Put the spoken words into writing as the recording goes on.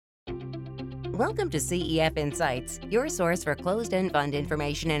Welcome to CEF Insights, your source for closed-end fund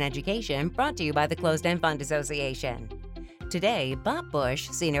information and education, brought to you by the Closed-End Fund Association. Today, Bob Bush,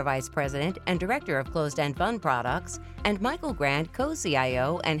 Senior Vice President and Director of Closed-End Fund Products, and Michael Grant,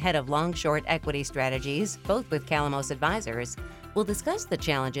 Co-CIO and Head of Long-Short Equity Strategies, both with Calamos Advisors, will discuss the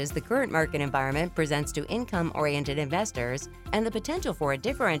challenges the current market environment presents to income-oriented investors and the potential for a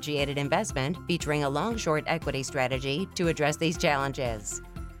differentiated investment featuring a long-short equity strategy to address these challenges.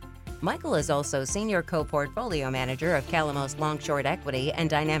 Michael is also Senior Co-Portfolio Manager of Calamos Long-Short Equity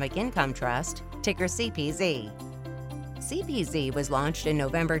and Dynamic Income Trust, ticker CPZ. CPZ was launched in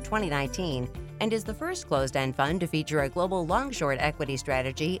November 2019 and is the first closed-end fund to feature a global long-short equity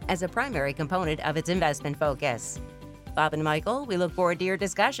strategy as a primary component of its investment focus. Bob and Michael, we look forward to your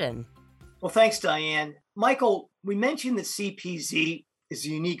discussion. Well, thanks, Diane. Michael, we mentioned that CPZ is a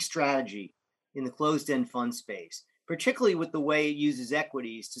unique strategy in the closed-end fund space, particularly with the way it uses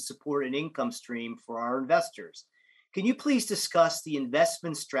equities to support an income stream for our investors. Can you please discuss the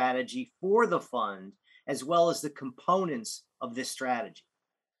investment strategy for the fund as well as the components of this strategy?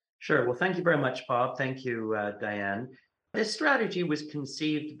 Sure. Well, thank you very much, Bob. Thank you, Diane. This strategy was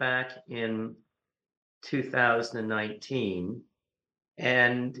conceived back in 2019,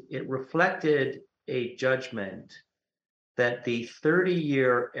 and it reflected a judgment that the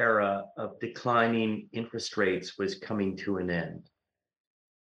 30-year era of declining interest rates was coming to an end.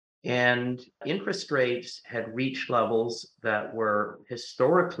 And interest rates had reached levels that were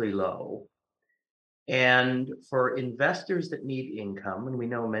historically low. And for investors that need income, and we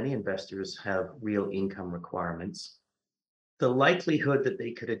know many investors have real income requirements, the likelihood that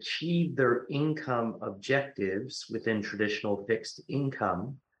they could achieve their income objectives within traditional fixed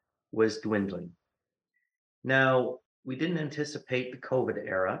income was dwindling. Now, we didn't anticipate the COVID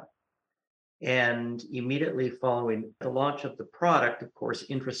era. And immediately following the launch of the product, of course,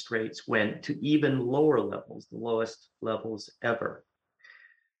 interest rates went to even lower levels, the lowest levels ever.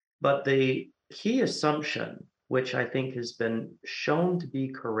 But the key assumption, which I think has been shown to be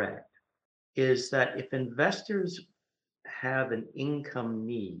correct, is that if investors have an income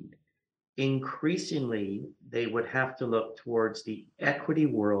need, increasingly they would have to look towards the equity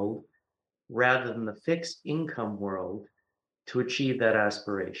world rather than the fixed income world to achieve that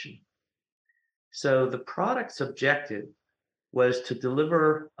aspiration. So the product's objective was to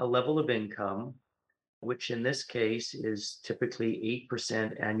deliver a level of income, which in this case is typically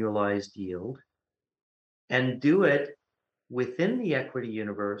 8% annualized yield, and do it within the equity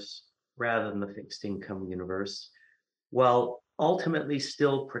universe rather than the fixed income universe, while ultimately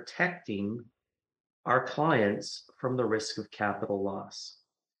still protecting our clients from the risk of capital loss.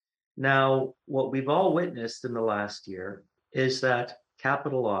 Now, what we've all witnessed in the last year is that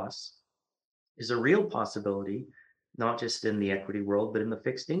capital loss is a real possibility, not just in the equity world, but in the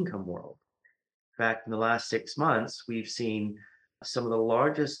fixed income world. In fact, in the last 6 months, we've seen some of the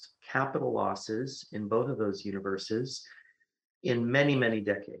largest capital losses in both of those universes in many, many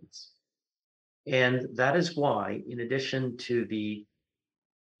decades. And that is why, in addition to the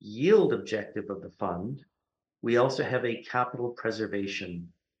yield objective of the fund, we also have a capital preservation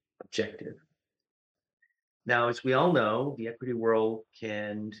objective. Now, as we all know, the equity world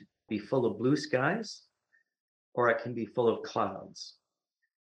can be full of blue skies, or it can be full of clouds.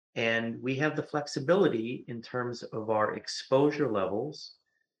 And we have the flexibility in terms of our exposure levels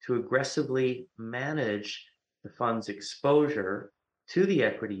to aggressively manage the fund's exposure to the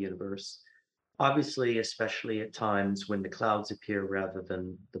equity universe, obviously, especially at times when the clouds appear rather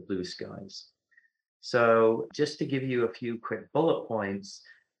than the blue skies. So just to give you a few quick bullet points,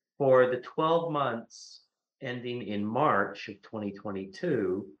 for the 12 months ending in March of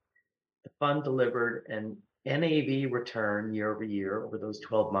 2022, the fund delivered an NAV return year over year over those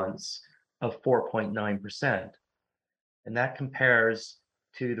 12 months of 4.9%. And that compares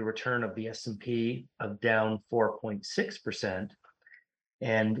to the return of the S&P of down 4.6%.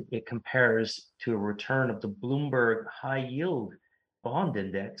 And it compares to a return of the Bloomberg High Yield Bond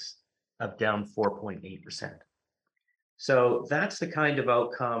Index of down 4.8%. So that's the kind of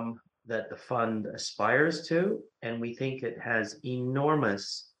outcome that the fund aspires to, and we think it has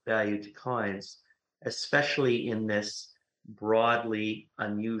enormous value to clients, especially in this broadly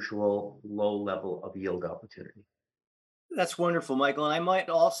unusual low level of yield opportunity. That's wonderful, Michael. And I might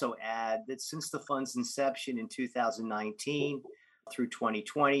also add that since the fund's inception in 2019 through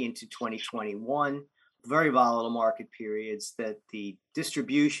 2020 into 2021, very volatile market periods, that the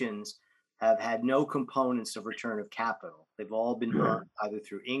distributions have had no components of return of capital. They've all been earned either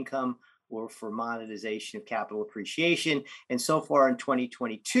through income or for monetization of capital appreciation. And so far in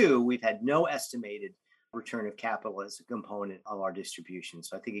 2022, we've had no estimated return of capital as a component of our distribution.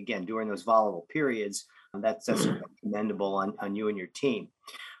 So I think, again, during those volatile periods, that's commendable on you and your team.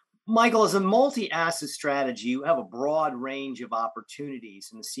 Michael, as a multi-asset strategy, you have a broad range of opportunities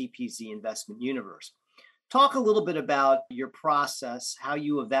in the CPZ investment universe. Talk a little bit about your process, how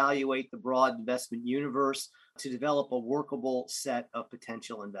you evaluate the broad investment universe to develop a workable set of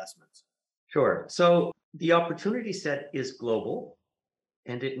potential investments. Sure. So the opportunity set is global,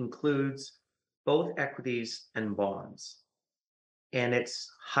 and it includes both equities and bonds. And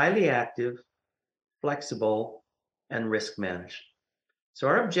it's highly active, flexible, and risk managed. So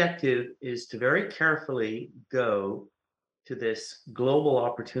our objective is to very carefully go to this global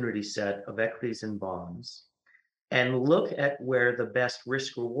opportunity set of equities and bonds and look at where the best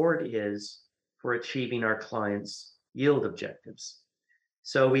risk reward is for achieving our clients' yield objectives.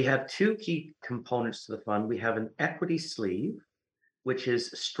 So we have two key components to the fund. We have an equity sleeve, which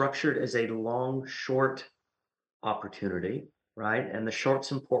is structured as a long short opportunity, right? And the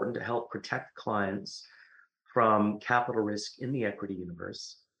short's important to help protect clients from capital risk in the equity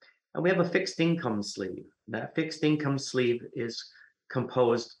universe. And we have a fixed income sleeve. That fixed income sleeve is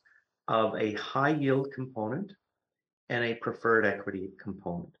composed of a high yield component and a preferred equity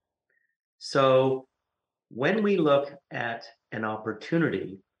component. So when we look at an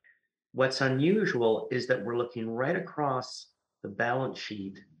opportunity, what's unusual is that we're looking right across the balance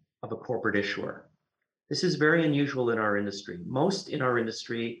sheet of a corporate issuer. This is very unusual in our industry. Most in our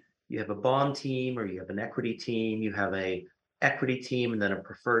industry, you have a bond team or you have an equity team, you have a equity team and then a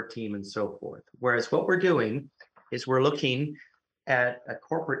preferred team and so forth. Whereas what we're doing is we're looking at a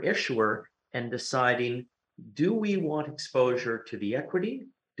corporate issuer and deciding, do we want exposure to the equity?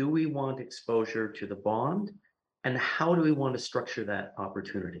 Do we want exposure to the bond? And how do we want to structure that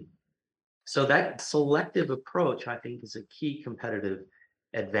opportunity? So that selective approach, I think, is a key competitive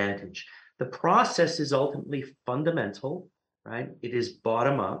advantage. The process is ultimately fundamental, right? It is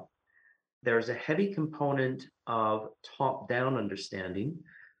bottom up. There's a heavy component of top-down understanding.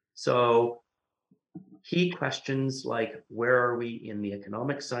 So key questions like, where are we in the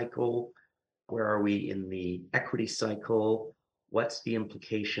economic cycle? Where are we in the equity cycle? What's the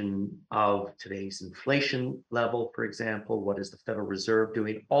implication of today's inflation level, for example? What is the Federal Reserve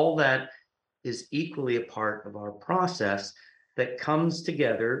doing? All that is equally a part of our process that comes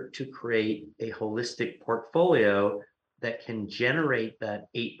together to create a holistic portfolio that can generate that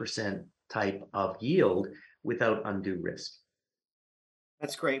 8% type of yield without undue risk.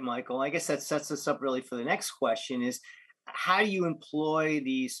 That's great, Michael. I guess that sets us up really for the next question is, how do you employ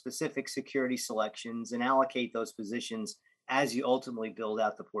these specific security selections and allocate those positions as you ultimately build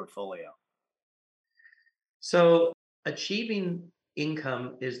out the portfolio? So achieving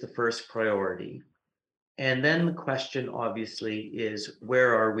income is the first priority. And then the question obviously is,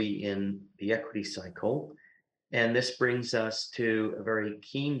 where are we in the equity cycle? And this brings us to a very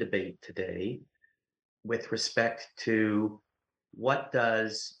keen debate today with respect to what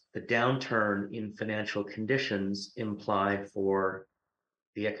does the downturn in financial conditions imply for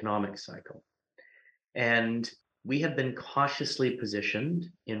the economic cycle? And we have been cautiously positioned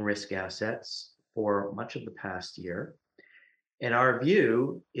in risk assets for much of the past year. And our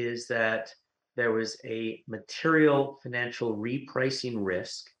view is that there was a material financial repricing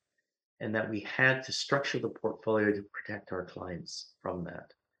risk and that we had to structure the portfolio to protect our clients from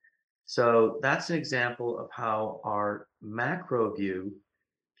that. So that's an example of how our macro view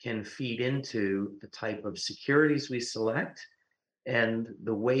can feed into the type of securities we select and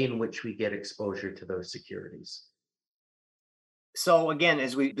the way in which we get exposure to those securities. So again,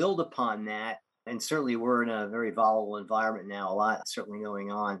 as we build upon that, and certainly we're in a very volatile environment now, a lot certainly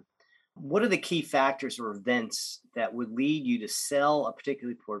going on. What are the key factors or events that would lead you to sell a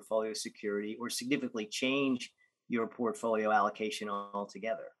particular portfolio security or significantly change your portfolio allocation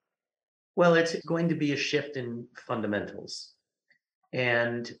altogether? Well, it's going to be a shift in fundamentals.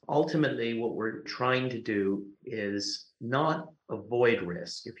 And ultimately, what we're trying to do is not avoid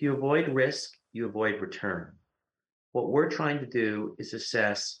risk. If you avoid risk, you avoid return. What we're trying to do is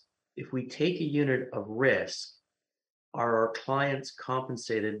assess, if we take a unit of risk, are our clients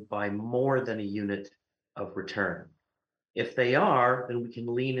compensated by more than a unit of return? If they are, then we can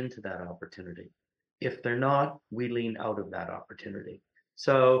lean into that opportunity. If they're not, we lean out of that opportunity.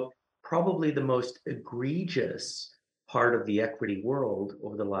 So probably the most egregious part of the equity world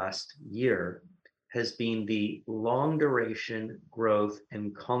over the last year has been the long duration growth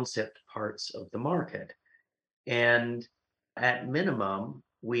and concept parts of the market. And at minimum,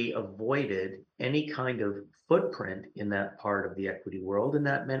 we avoided any kind of footprint in that part of the equity world. And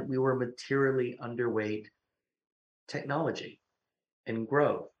that meant we were materially underweight technology and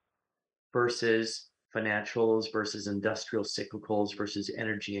growth versus financials versus industrial cyclicals versus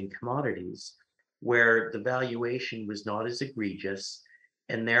energy and commodities, where the valuation was not as egregious.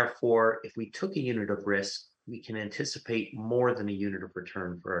 And therefore, if we took a unit of risk, we can anticipate more than a unit of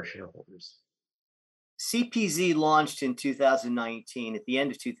return for our shareholders. CPZ launched in 2019, at the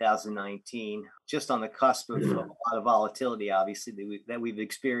end of 2019, just on the cusp of a lot of volatility, obviously, that we've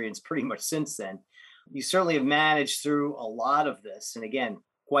experienced pretty much since then. You certainly have managed through a lot of this, and again,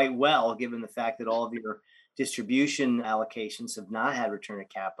 quite well, given the fact that all of your distribution allocations have not had return of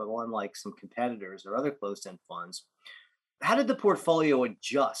capital, unlike some competitors or other closed-end funds. How did the portfolio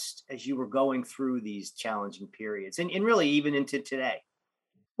adjust as you were going through these challenging periods, and really even into today?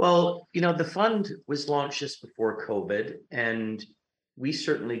 Well, the fund was launched just before COVID, and we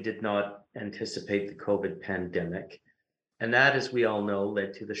certainly did not anticipate the COVID pandemic. And that, as we all know,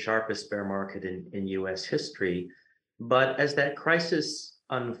 led to the sharpest bear market in US history. But as that crisis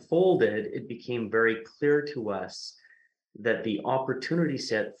unfolded, it became very clear to us that the opportunity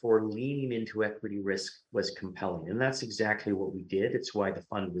set for leaning into equity risk was compelling. And that's exactly what we did. It's why the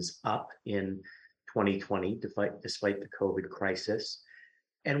fund was up in 2020, despite the COVID crisis.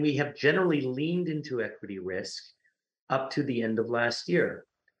 And we have generally leaned into equity risk up to the end of last year.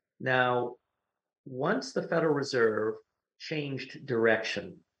 Now, once the Federal Reserve changed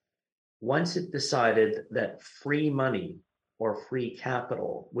direction, once it decided that free money or free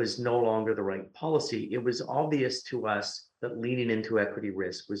capital was no longer the right policy, it was obvious to us that leaning into equity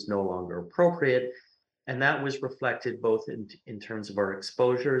risk was no longer appropriate. And that was reflected both in terms of our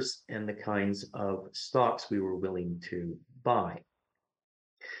exposures and the kinds of stocks we were willing to buy.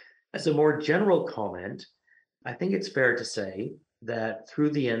 As a more general comment, I think it's fair to say that through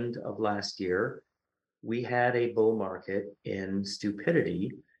the end of last year, we had a bull market in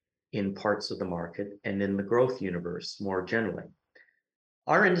stupidity in parts of the market and in the growth universe more generally.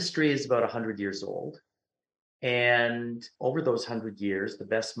 Our industry is about 100 years old. And over those 100 years, the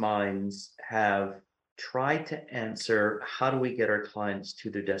best minds have tried to answer, how do we get our clients to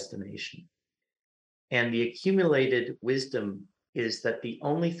their destination? And the accumulated wisdom is that the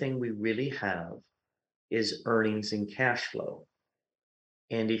only thing we really have is earnings and cash flow.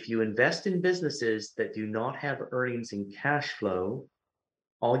 And if you invest in businesses that do not have earnings and cash flow,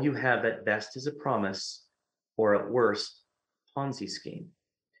 all you have at best is a promise, or at worst, Ponzi scheme.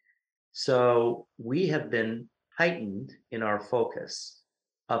 So we have been heightened in our focus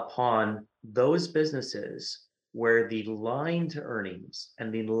upon those businesses where the line to earnings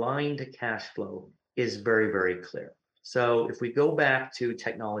and the line to cash flow is very, very clear. So if we go back to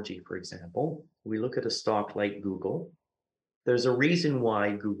technology, for example, we look at a stock like Google. There's a reason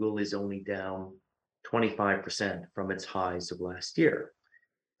why Google is only down 25% from its highs of last year.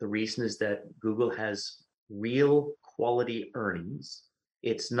 The reason is that Google has real quality earnings.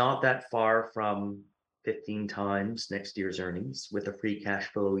 It's not that far from 15 times next year's earnings with a free cash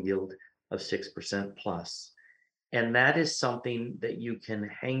flow yield of 6% plus. And that is something that you can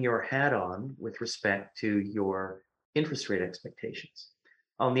hang your hat on with respect to your interest rate expectations.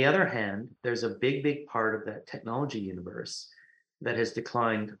 On the other hand, there's a big, big part of that technology universe that has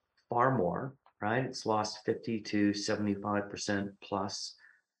declined far more, right? It's lost 50 to 75% plus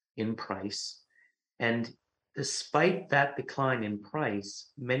in price. And despite that decline in price,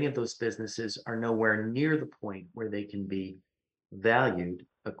 many of those businesses are nowhere near the point where they can be valued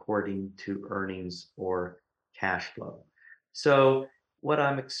according to earnings or cash flow. So what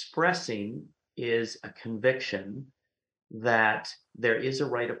I'm expressing is a conviction that there is a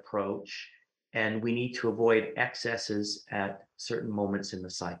right approach and we need to avoid excesses at certain moments in the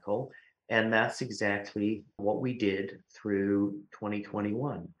cycle. And that's exactly what we did through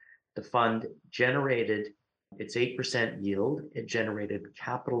 2021. The fund generated its 8% yield. It generated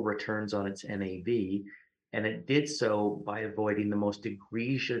capital returns on its NAV, and it did so by avoiding the most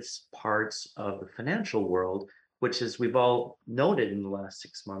egregious parts of the financial world, which, as we've all noted in the last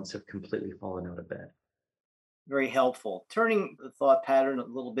 6 months, have completely fallen out of bed. Very helpful. Turning the thought pattern a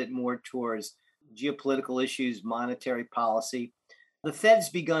little bit more towards geopolitical issues, monetary policy, the Fed's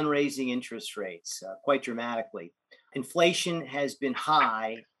begun raising interest rates quite dramatically. Inflation has been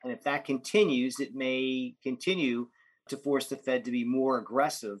high, and if that continues, it may continue to force the Fed to be more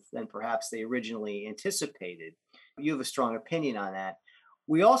aggressive than perhaps they originally anticipated. You have a strong opinion on that.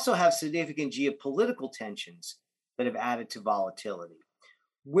 We also have significant geopolitical tensions that have added to volatility.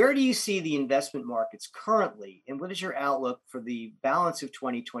 Where do you see the investment markets currently, and what is your outlook for the balance of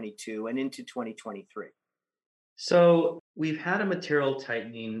 2022 and into 2023? So we've had a material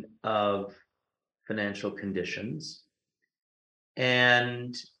tightening of financial conditions,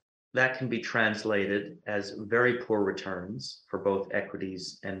 and that can be translated as very poor returns for both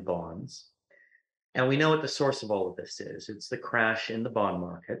equities and bonds. And we know what the source of all of this is. It's the crash in the bond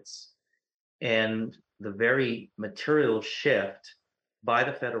markets and the very material shift by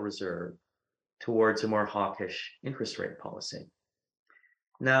the Federal Reserve towards a more hawkish interest rate policy.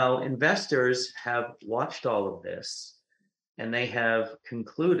 Now, investors have watched all of this and they have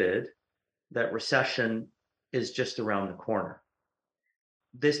concluded that recession is just around the corner.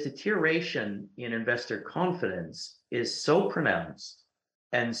 This deterioration in investor confidence is so pronounced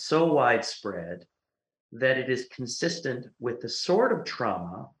and so widespread that it is consistent with the sort of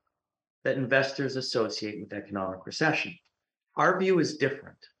trauma that investors associate with economic recession. Our view is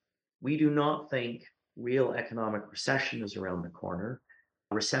different. We do not think real economic recession is around the corner.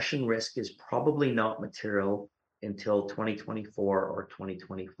 Recession risk is probably not material until 2024 or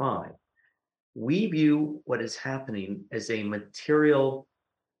 2025. We view what is happening as a material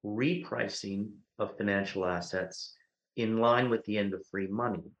repricing of financial assets in line with the end of free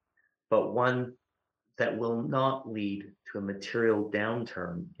money, but one that will not lead to a material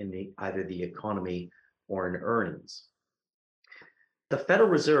downturn in either the economy or in earnings. The Federal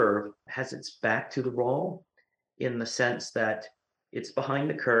Reserve has its back to the wall in the sense that it's behind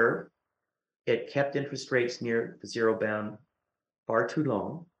the curve. It kept interest rates near the zero bound far too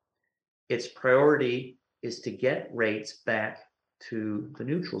long. Its priority is to get rates back to the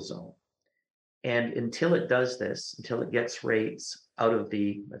neutral zone. And until it does this, until it gets rates out of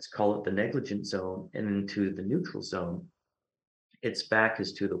the, let's call it the negligent zone and into the neutral zone, its back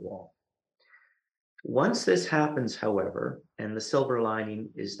is to the wall. Once this happens, however, and the silver lining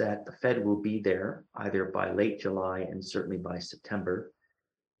is that the Fed will be there either by late July and certainly by September,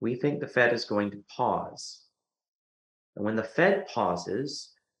 we think the Fed is going to pause. And when the Fed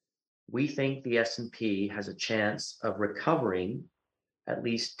pauses, we think the S&P has a chance of recovering at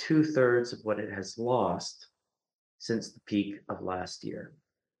least 2/3 of what it has lost since the peak of last year.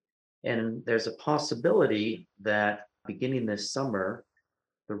 And there's a possibility that beginning this summer,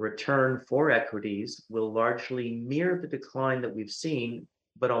 the return for equities will largely mirror the decline that we've seen,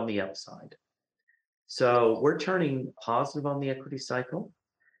 but on the upside. So we're turning positive on the equity cycle.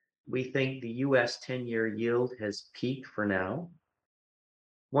 We think the US 10-year yield has peaked for now.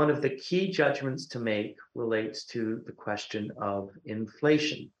 One of the key judgments to make relates to the question of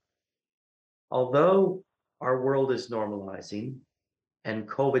inflation. Although our world is normalizing and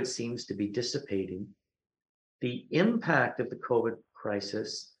COVID seems to be dissipating, the impact of the COVID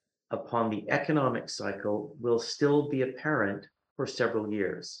crisis upon the economic cycle will still be apparent for several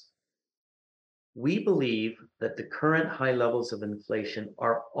years. We believe that the current high levels of inflation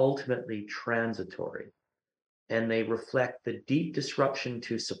are ultimately transitory, and they reflect the deep disruption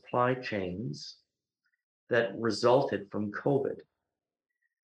to supply chains that resulted from COVID.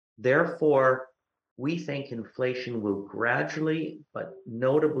 Therefore, we think inflation will gradually but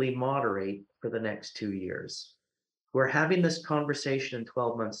notably moderate for the next 2 years. We're having this conversation in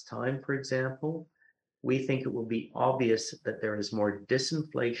 12 months' time, for example. We think it will be obvious that there is more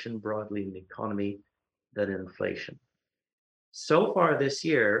disinflation broadly in the economy than inflation. So far this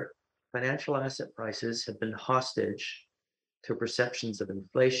year, financial asset prices have been hostage to perceptions of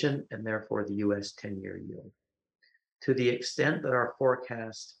inflation and therefore the US 10-year yield. To the extent that our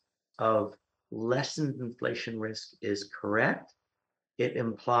forecast of lessened inflation risk is correct, it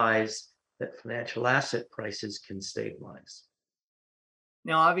implies that financial asset prices can stabilize.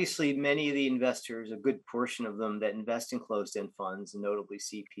 Now, obviously, many of the investors, a good portion of them that invest in closed-end funds, and notably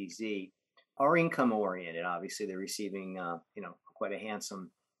CPZ, are income oriented. Obviously, they're receiving, quite a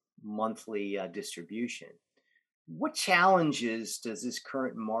handsome monthly distribution. What challenges does this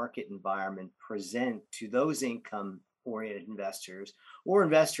current market environment present to those income-oriented investors or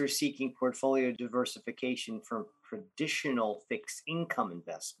investors seeking portfolio diversification from traditional fixed income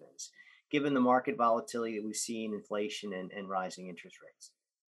investments, given the market volatility that we've seen, inflation, and rising interest rates?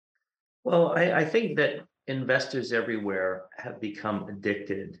 Well, I think that investors everywhere have become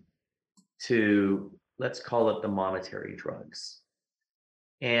addicted to, let's call it the monetary drugs.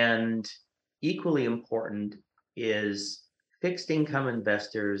 And equally important is fixed income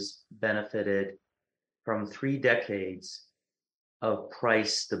investors benefited from 3 decades of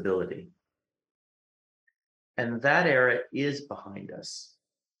price stability. And that era is behind us.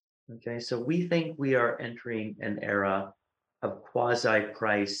 Okay, so we think we are entering an era of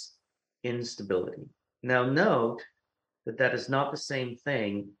quasi-price instability. Now note that that is not the same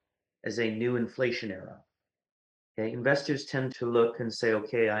thing as a new inflation era. Okay, investors tend to look and say,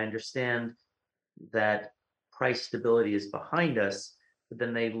 okay, I understand that price stability is behind us, but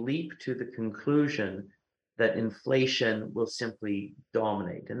then they leap to the conclusion that inflation will simply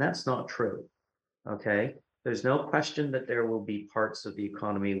dominate. And that's not true. Okay, There's no question that there will be parts of the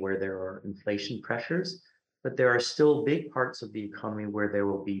economy where there are inflation pressures, but there are still big parts of the economy where there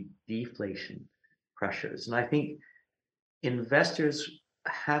will be deflation pressures. And I think investors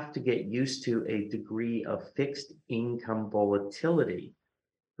have to get used to a degree of fixed income volatility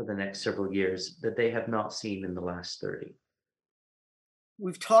for the next several years that they have not seen in the last 30.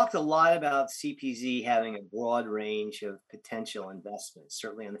 We've talked a lot about CPZ having a broad range of potential investments,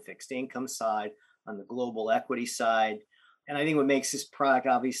 certainly on the fixed income side, on the global equity side. And I think what makes this product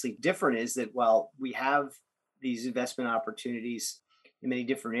obviously different is that while we have these investment opportunities in many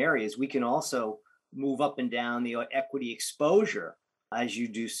different areas, we can also move up and down the equity exposure as you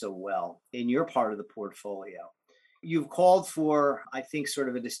do so well in your part of the portfolio. You've called for, I think, sort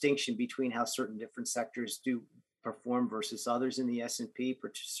of a distinction between how certain different sectors do perform versus others in the S&P,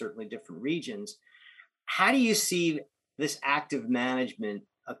 for certainly different regions. How do you see this active management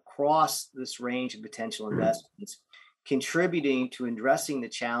across this range of potential investments contributing to addressing the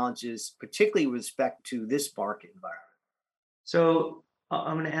challenges, particularly with respect to this market environment? So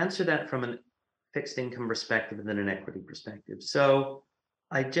I'm going to answer that from a fixed income perspective and then an equity perspective. So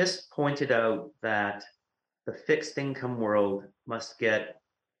I just pointed out that the fixed income world must get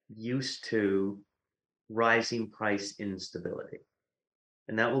used to rising price instability.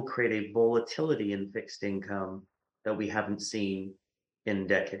 And that will create a volatility in fixed income that we haven't seen in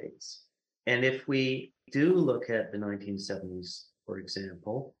decades. And if we do look at the 1970s, for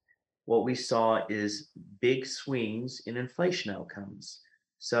example, what we saw is big swings in inflation outcomes.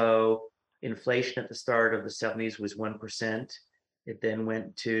 So inflation at the start of the 70s was 1%. It then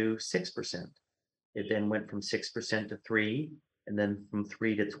went to 6%. It then went from 6% to 3%, and then from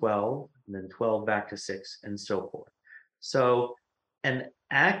 3 to 12, and then 12 back to 6, and so forth. So an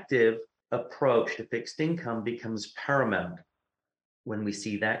active approach to fixed income becomes paramount when we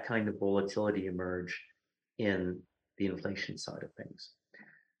see that kind of volatility emerge in the inflation side of things.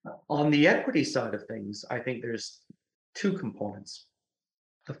 On the equity side of things, I think there's two components.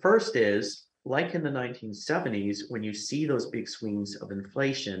 The first is, like in the 1970s, when you see those big swings of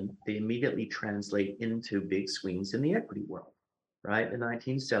inflation, they immediately translate into big swings in the equity world, right? In the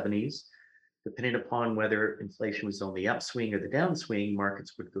 1970s, depending upon whether inflation was on the upswing or the downswing,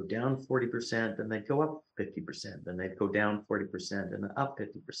 markets would go down 40%, then they'd go up 50%, then they'd go down 40% and up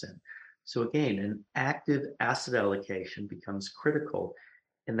 50%. So again, an active asset allocation becomes critical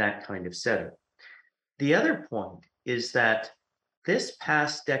in that kind of setup. The other point is that this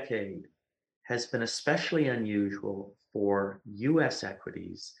past decade has been especially unusual for US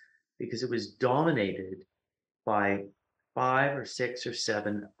equities because it was dominated by 5 or 6 or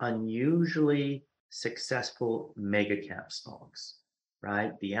 7 unusually successful mega cap stocks,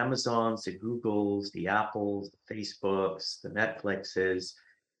 right? The Amazons, the Googles, the Apples, the Facebooks, the Netflixes,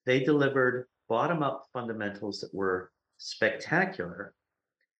 they delivered bottom-up fundamentals that were spectacular,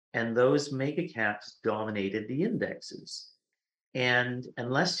 and those mega caps dominated the indexes. And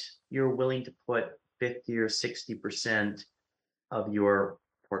unless you're willing to put 50 or 60% of your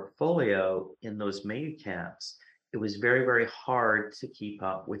portfolio in those mega caps, it was very, very hard to keep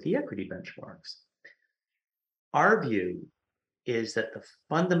up with the equity benchmarks. Our view is that the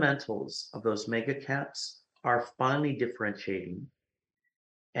fundamentals of those mega caps are finally differentiating.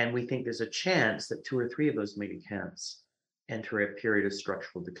 And we think there's a chance that 2 or 3 of those mega caps enter a period of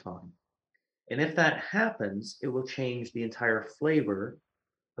structural decline. And if that happens, it will change the entire flavor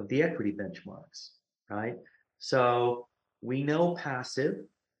of the equity benchmarks, right? So we know passive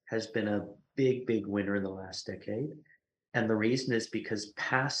has been a big, big winner in the last decade. And the reason is because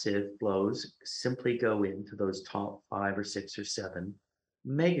passive flows simply go into those top 5 or 6 or 7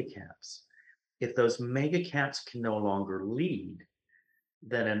 mega caps. If those mega caps can no longer lead,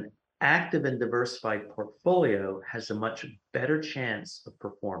 then an active and diversified portfolio has a much better chance of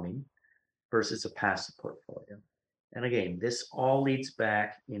performing versus a passive portfolio. And again, this all leads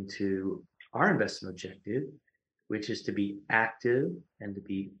back into our investment objective, which is to be active and to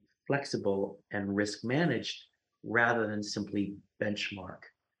be flexible and risk managed rather than simply benchmark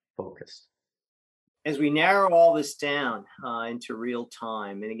focused. As we narrow all this down into real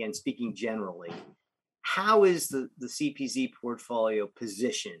time, and again, speaking generally, how is the CPZ portfolio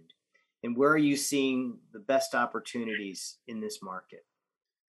positioned, and where are you seeing the best opportunities in this market?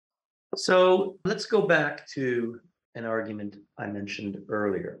 So let's go back to an argument I mentioned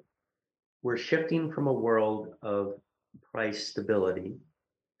earlier. We're shifting from a world of price stability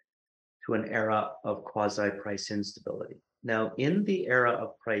to an era of quasi-price instability. Now, in the era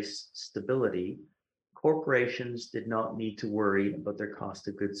of price stability, corporations did not need to worry about their cost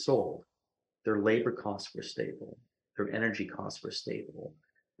of goods sold. Their labor costs were stable, their energy costs were stable,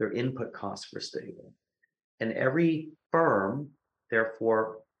 their input costs were stable. And every firm,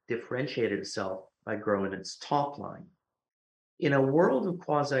 therefore, differentiated itself by growing its top line. In a world of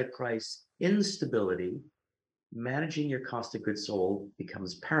quasi-price instability, managing your cost of goods sold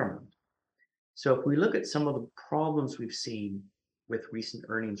becomes paramount. So if we look at some of the problems we've seen with recent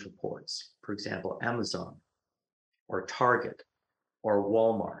earnings reports, for example, Amazon or Target or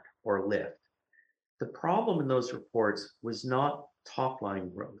Walmart or Lyft, the problem in those reports was not top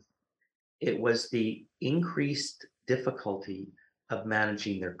line growth. It was the increased difficulty of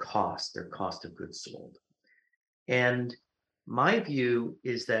managing their cost of goods sold. And my view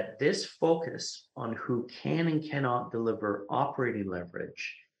is that this focus on who can and cannot deliver operating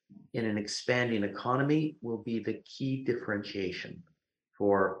leverage in an expanding economy will be the key differentiation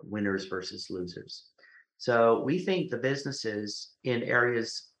for winners versus losers. So we think the businesses in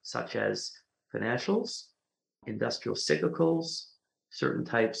areas such as financials, industrial cyclicals, certain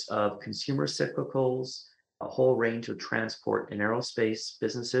types of consumer cyclicals, a whole range of transport and aerospace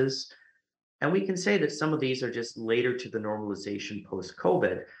businesses. And we can say that some of these are just later to the normalization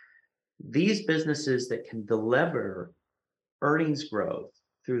post-COVID. These businesses that can deliver earnings growth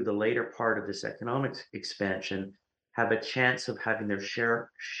through the later part of this economic expansion have a chance of having their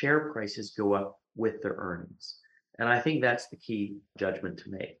share prices go up with their earnings. And I think that's the key judgment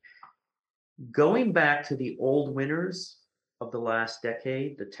to make. Going back to the old winners of the last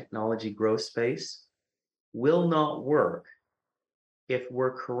decade, the technology growth space, will not work if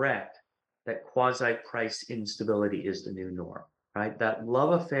we're correct that quasi-price instability is the new norm, right? That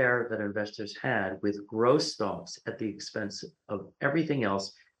love affair that investors had with growth stocks at the expense of everything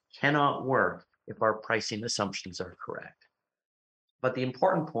else cannot work if our pricing assumptions are correct. But the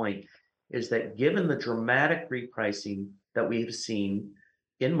important point is that given the dramatic repricing that we've seen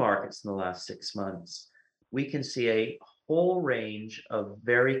in markets in the last 6 months, we can see a whole range of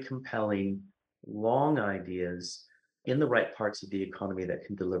very compelling long ideas in the right parts of the economy that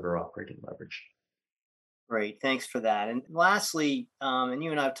can deliver operating leverage. Great, thanks for that. And lastly, and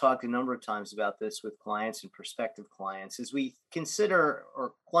you and I have talked a number of times about this with clients and prospective clients, as we consider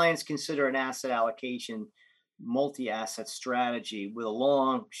or clients consider an asset allocation multi-asset strategy with a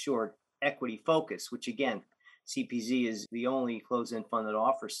long, short equity focus, which again, CPZ is the only closed-end fund that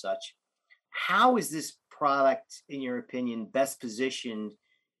offers such. How is this product, in your opinion, best positioned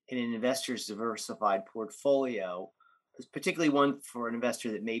in an investor's diversified portfolio, particularly one for an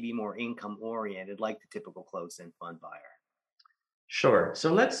investor that may be more income oriented, like the typical closed-end fund buyer? Sure.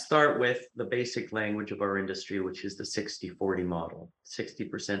 So let's start with the basic language of our industry, which is the 60-40 model,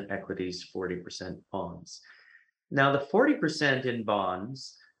 60% equities, 40% bonds. Now, the 40% in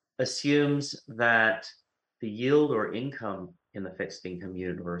bonds assumes that the yield or income in the fixed income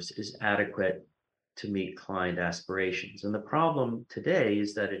universe is adequate to meet client aspirations. And the problem today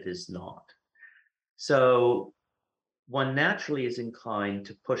is that it is not. So one naturally is inclined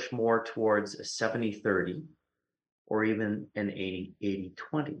to push more towards a 70-30 or even an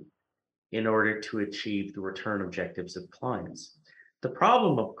 80-20 in order to achieve the return objectives of clients. The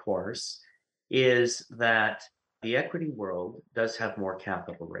problem, of course, is that the equity world does have more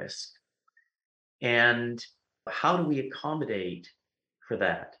capital risk. And how do we accommodate for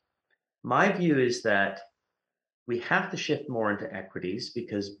that? My view is that we have to shift more into equities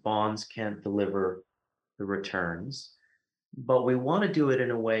because bonds can't deliver the returns, but we want to do it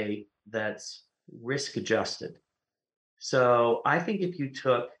in a way that's risk adjusted. So I think if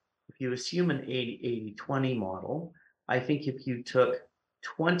you assume an 80-20 model, I think if you took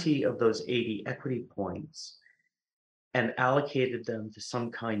 20 of those 80 equity points and allocated them to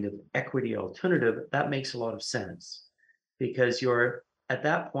some kind of equity alternative, that makes a lot of sense because at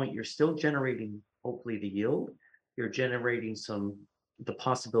that point, you're still generating hopefully the yield, you're generating the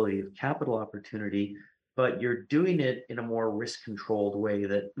possibility of capital opportunity, but you're doing it in a more risk-controlled way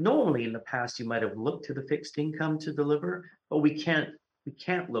that normally in the past you might have looked to the fixed income to deliver, but we can't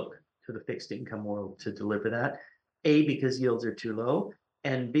look to the fixed income world to deliver that. A, because yields are too low,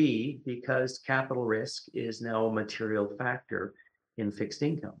 and B, because capital risk is now a material factor in fixed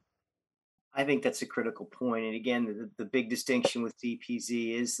income. I think that's a critical point. And again, the big distinction with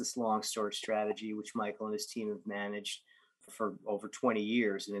CPZ is this long short strategy, which Michael and his team have managed for over 20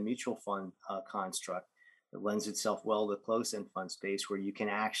 years in a mutual fund construct that lends itself well to the closed-end fund space, where you can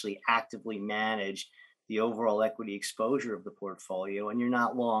actually actively manage the overall equity exposure of the portfolio, and you're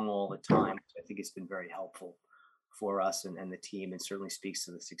not long all the time. I think it's been very helpful for us and the team, and certainly speaks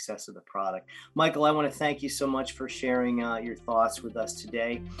to the success of the product. Michael, I want to thank you so much for sharing your thoughts with us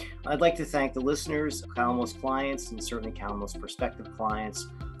today. I'd like to thank the listeners, Calamos clients, and certainly Calamos prospective clients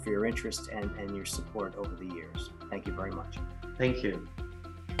for your interest and your support over the years. Thank you very much. Thank you.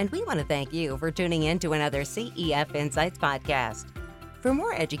 And we want to thank you for tuning in to another CEF Insights podcast. For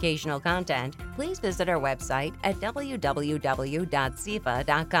more educational content, please visit our website at www.cefa.com.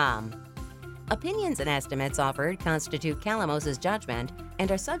 Opinions and estimates offered constitute Calamos' judgment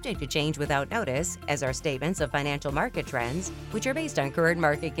and are subject to change without notice, as are statements of financial market trends, which are based on current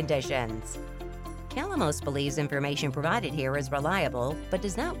market conditions. Calamos believes information provided here is reliable, but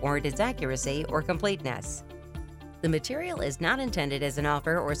does not warrant its accuracy or completeness. The material is not intended as an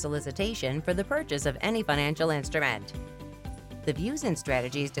offer or solicitation for the purchase of any financial instrument. The views and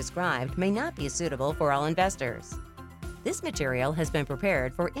strategies described may not be suitable for all investors. This material has been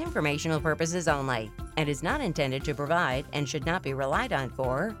prepared for informational purposes only and is not intended to provide and should not be relied on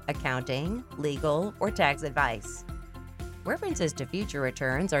for accounting, legal, or tax advice. References to future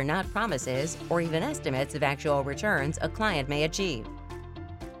returns are not promises or even estimates of actual returns a client may achieve.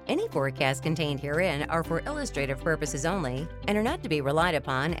 Any forecasts contained herein are for illustrative purposes only and are not to be relied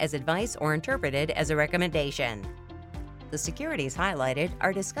upon as advice or interpreted as a recommendation. The securities highlighted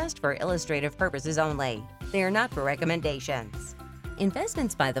are discussed for illustrative purposes only. They are not for recommendations.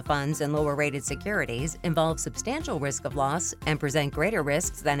 Investments by the funds in lower-rated securities involve substantial risk of loss and present greater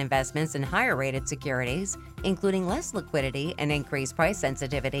risks than investments in higher-rated securities, including less liquidity and increased price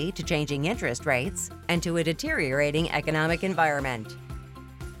sensitivity to changing interest rates and to a deteriorating economic environment.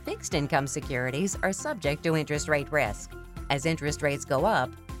 Fixed income securities are subject to interest rate risk. As interest rates go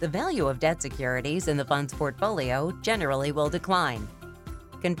up, the value of debt securities in the fund's portfolio generally will decline.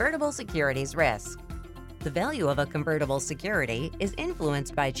 Convertible securities risk. The value of a convertible security is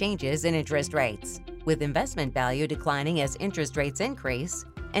influenced by changes in interest rates, with investment value declining as interest rates increase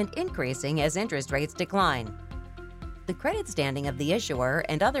and increasing as interest rates decline. The credit standing of the issuer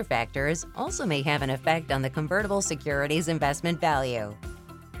and other factors also may have an effect on the convertible security's investment value.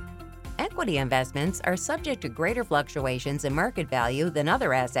 Equity investments are subject to greater fluctuations in market value than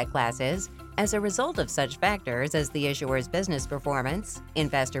other asset classes as a result of such factors as the issuer's business performance,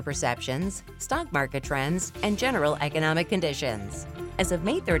 investor perceptions, stock market trends, and general economic conditions. As of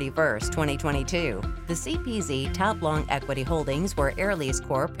May 31, 2022, the CPZ top long equity holdings were Air Lease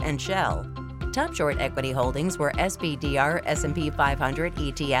Corp. And Shell. Top short equity holdings were SPDR S&P 500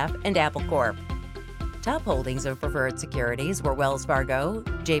 ETF and Apple Corp. Top holdings of preferred securities were Wells Fargo,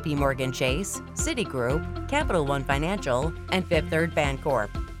 JP Morgan Chase, Citigroup, Capital One Financial, and Fifth Third Bancorp.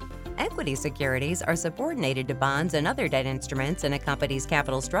 Equity securities are subordinated to bonds and other debt instruments in a company's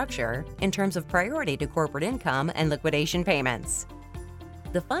capital structure in terms of priority to corporate income and liquidation payments.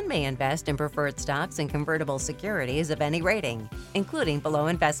 The fund may invest in preferred stocks and convertible securities of any rating, including below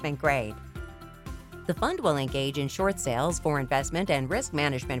investment grade. The fund will engage in short sales for investment and risk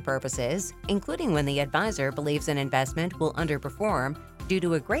management purposes, including when the advisor believes an investment will underperform due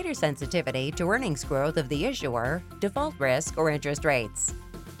to a greater sensitivity to earnings growth of the issuer, default risk, or interest rates.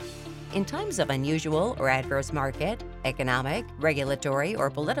 In times of unusual or adverse market, economic, regulatory, or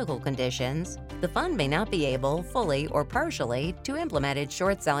political conditions, the fund may not be able, fully or partially, to implement its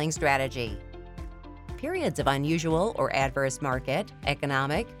short-selling strategy. Periods of unusual or adverse market,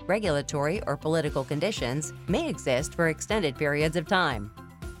 economic, regulatory, or political conditions may exist for extended periods of time.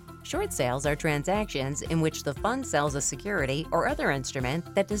 Short sales are transactions in which the fund sells a security or other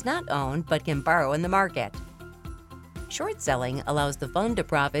instrument that does not own but can borrow in the market. Short selling allows the fund to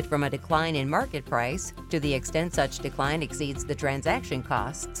profit from a decline in market price to the extent such decline exceeds the transaction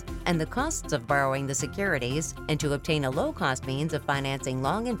costs and the costs of borrowing the securities, and to obtain a low-cost means of financing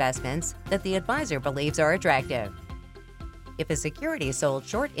long investments that the advisor believes are attractive. If a security sold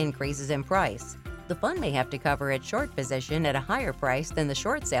short increases in price, the fund may have to cover its short position at a higher price than the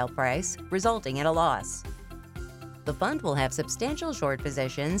short sale price, resulting in a loss. The fund will have substantial short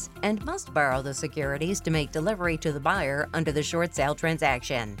positions and must borrow the securities to make delivery to the buyer under the short sale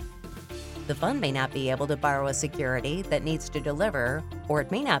transaction. The fund may not be able to borrow a security that needs to deliver, or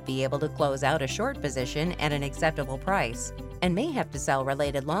it may not be able to close out a short position at an acceptable price, and may have to sell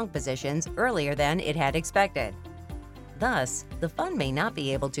related long positions earlier than it had expected. Thus, the fund may not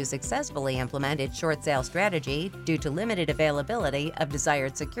be able to successfully implement its short sale strategy due to limited availability of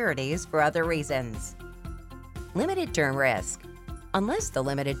desired securities for other reasons. Limited term risk. Unless the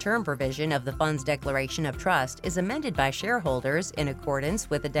limited term provision of the fund's declaration of trust is amended by shareholders in accordance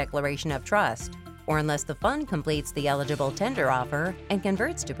with the declaration of trust, or unless the fund completes the eligible tender offer and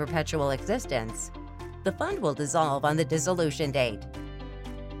converts to perpetual existence, the fund will dissolve on the dissolution date.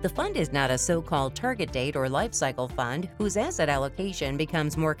 The fund is not a so-called target date or life cycle fund whose asset allocation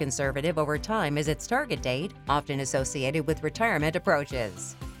becomes more conservative over time as its target date, often associated with retirement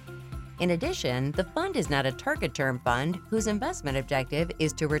approaches. In addition, the fund is not a target term fund whose investment objective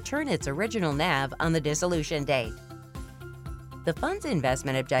is to return its original NAV on the dissolution date. The fund's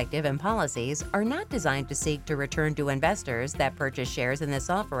investment objective and policies are not designed to seek to return to investors that purchase shares in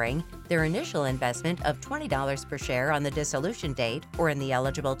this offering their initial investment of $20 per share on the dissolution date or in the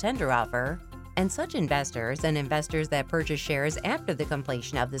eligible tender offer, and such investors and investors that purchase shares after the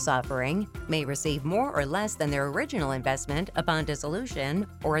completion of this offering may receive more or less than their original investment upon dissolution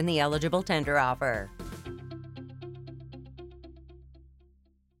or in the eligible tender offer.